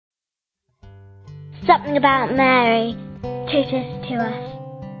Something about Mary. Totus Tuus.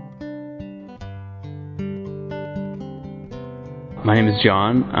 My name is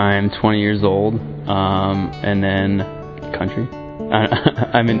John. I'm 20 years old, and then country.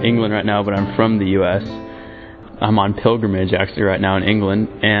 I'm in England right now, but I'm from the US. I'm on pilgrimage actually right now in England,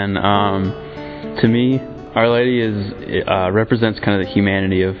 and to me, Our Lady represents kind of the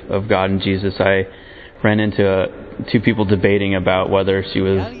humanity of God and Jesus. I ran into two people debating about whether she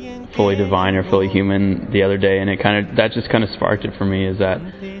was fully divine or fully human the other day, and that just kind of sparked it for me. Is that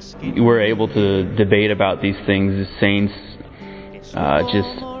we're able to debate about these things as saints, just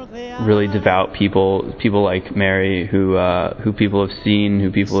really devout people like Mary, who people have seen,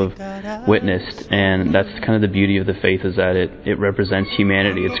 who people have witnessed, and that's kind of the beauty of the faith, is that it represents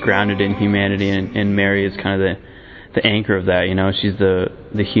humanity. It's grounded in humanity, and Mary is kind of the anchor of that. You know, she's the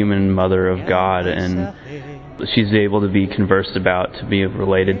human mother of God, and she's able to be conversed about, to be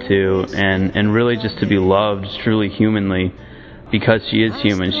related to, and really just to be loved truly humanly, because she is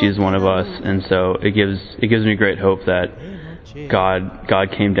human. She is one of us, and so it gives me great hope that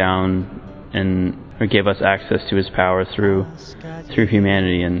God came down and gave us access to His power through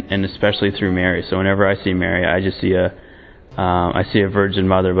humanity, and especially through Mary. So whenever I see Mary, I just see a Virgin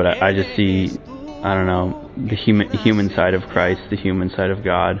Mother, but I just see, I don't know, the human side of Christ, the human side of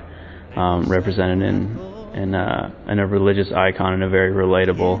God, represented in a religious icon, and a very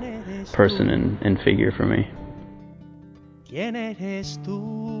relatable person and figure for me. ¿Quién eres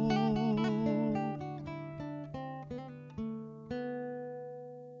tú?